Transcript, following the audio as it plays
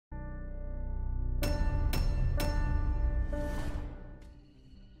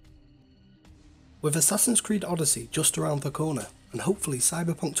With Assassin's Creed Odyssey just around the corner, and hopefully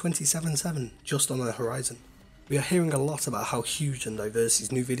Cyberpunk 2077 just on the horizon, we are hearing a lot about how huge and diverse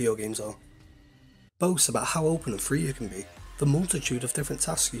these new video games are. Boasts about how open and free you can be, the multitude of different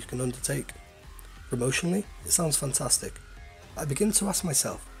tasks you can undertake. Promotionally, it sounds fantastic, but I begin to ask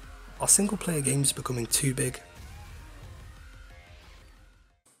myself, are single player games becoming too big?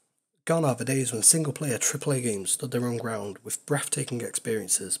 Gone are the days when single-player AAA games stood their own ground with breathtaking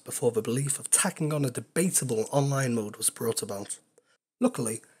experiences before the belief of tacking on a debatable online mode was brought about.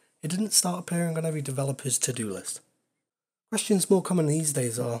 Luckily, it didn't start appearing on every developer's to-do list. Questions more common these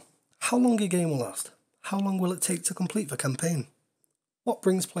days are, how long a game will last? How long will it take to complete the campaign? What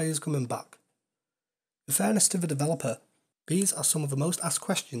brings players coming back? In fairness to the developer, these are some of the most asked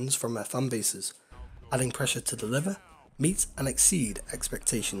questions from their fan bases, adding pressure to deliver, meet and exceed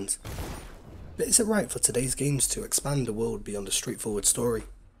expectations. But is it right for today's games to expand the world beyond a straightforward story?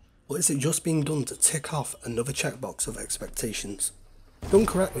 Or is it just being done to tick off another checkbox of expectations? Done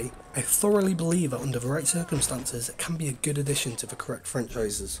correctly, I thoroughly believe that under the right circumstances it can be a good addition to the correct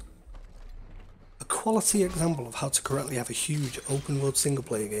franchises. A quality example of how to correctly have a huge open world single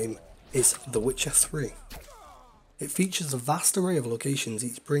player game is The Witcher 3. It features a vast array of locations,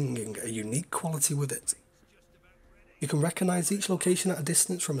 each bringing a unique quality with it. You can recognise each location at a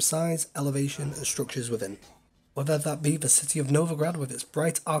distance from size, elevation and structures within, whether that be the city of Novigrad with its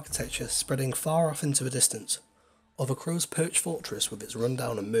bright architecture spreading far off into the distance, or the Crow's Perch Fortress with its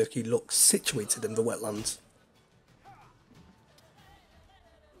rundown and murky looks situated in the wetlands.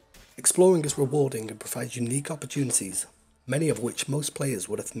 Exploring is rewarding and provides unique opportunities, many of which most players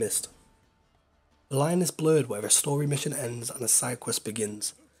would have missed. The line is blurred where a story mission ends and a side quest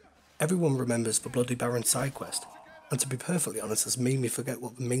begins. Everyone remembers the Bloody Baron side quest, and to be perfectly honest has made me forget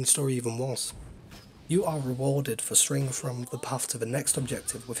what the main story even was. You are rewarded for straying from the path to the next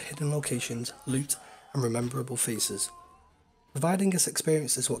objective with hidden locations, loot and rememberable faces. Providing this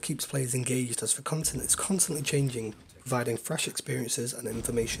experience is what keeps players engaged as the content is constantly changing, providing fresh experiences and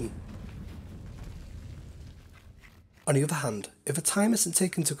information. On the other hand, if the time isn't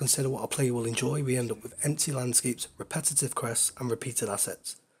taken to consider what a player will enjoy, we end up with empty landscapes, repetitive quests and repeated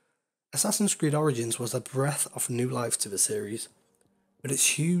assets. Assassin's Creed Origins was a breath of new life to the series, but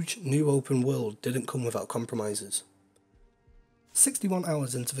its huge new open world didn't come without compromises. 61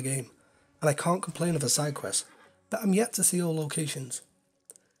 hours into the game, and I can't complain of a side quest, but I'm yet to see all locations.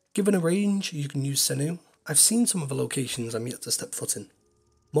 Given a range you can use Senu, I've seen some of the locations I'm yet to step foot in,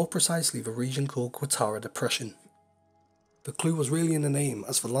 more precisely the region called Quatara Depression. The clue was really in the name,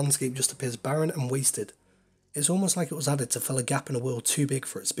 as the landscape just appears barren and wasted. It's almost like it was added to fill a gap in a world too big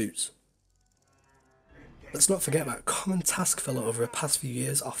for its boots. Let's not forget that a common task filler over the past few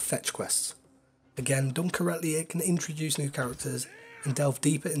years are fetch quests. Again, done correctly, it can introduce new characters and delve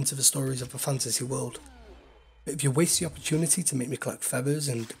deeper into the stories of the fantasy world. But if you waste the opportunity to make me collect feathers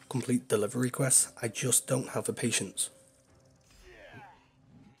and complete delivery quests, I just don't have the patience.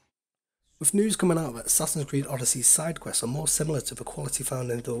 With news coming out that Assassin's Creed Odyssey's side quests are more similar to the quality found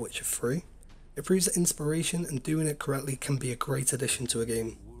in The Witcher 3, it proves that inspiration and doing it correctly can be a great addition to a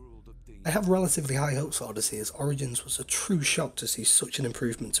game. I have relatively high hopes for Odyssey, as Origins was a true shock to see such an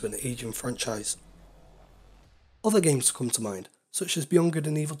improvement to an aging franchise. Other games come to mind, such as Beyond Good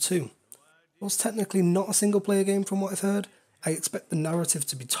and Evil 2. Whilst technically not a single player game from what I've heard, I expect the narrative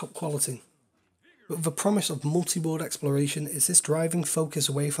to be top quality. But with the promise of multi-world exploration, is this driving focus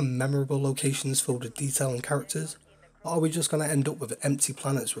away from memorable locations filled with detail and characters? Or are we just going to end up with empty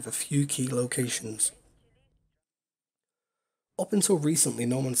planets with a few key locations? Up until recently,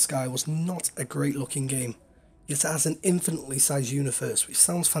 No Man's Sky was not a great looking game, yet it has an infinitely sized universe which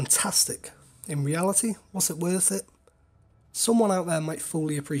sounds fantastic. In reality, was it worth it? Someone out there might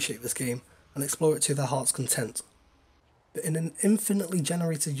fully appreciate this game and explore it to their heart's content. But in an infinitely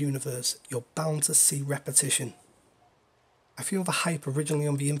generated universe, you're bound to see repetition. I feel the hype originally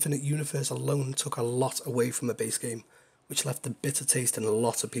on the Infinite Universe alone took a lot away from the base game, which left a bitter taste in a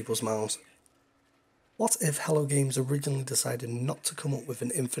lot of people's mouths. What if Hello Games originally decided not to come up with an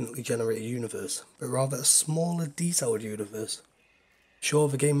infinitely generated universe, but rather a smaller, detailed universe? Sure,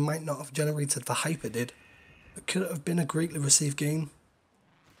 the game might not have generated the hype it did, but could it have been a greatly received game?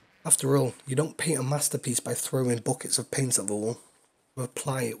 After all, you don't paint a masterpiece by throwing buckets of paint at the wall. You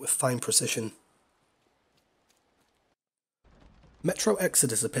apply it with fine precision. Metro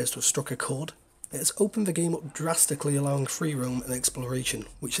Exodus appears to have struck a chord. It has opened the game up drastically, allowing free roam and exploration,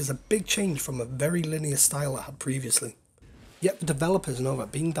 which is a big change from a very linear style it had previously. Yet the developers know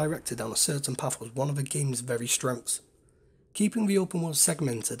that being directed down a certain path was one of the game's very strengths. Keeping the open world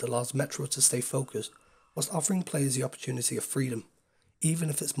segmented allows Metro to stay focused, whilst offering players the opportunity of freedom, even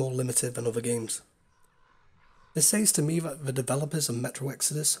if it's more limited than other games. This says to me that the developers of Metro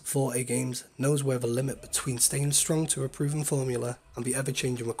Exodus 4A games knows where the limit between staying strong to a proven formula and the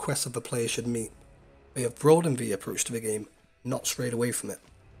ever-changing requests of the player should meet. They have broadened the approach to the game, not strayed away from it.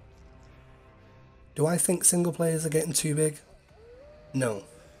 Do I think single players are getting too big? No.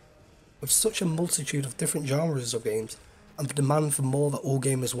 With such a multitude of different genres of games, and the demand for more that all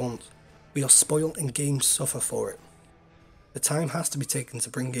gamers want, we are spoilt and games suffer for it. The time has to be taken to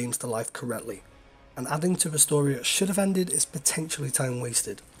bring games to life correctly, and adding to the story that should have ended is potentially time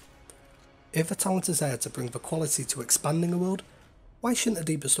wasted. If the talent is there to bring the quality to expanding a world, why shouldn't a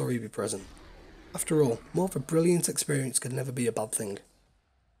deeper story be present? After all, more of a brilliant experience could never be a bad thing.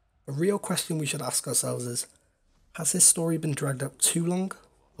 A real question we should ask ourselves is, has this story been dragged out too long,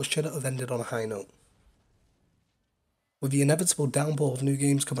 or should it have ended on a high note? With the inevitable downpour of new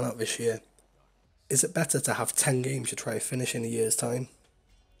games coming out this year, is it better to have 10 games you try to finish in a year's time?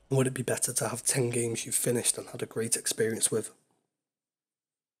 Or would it be better to have 10 games you've finished and had a great experience with?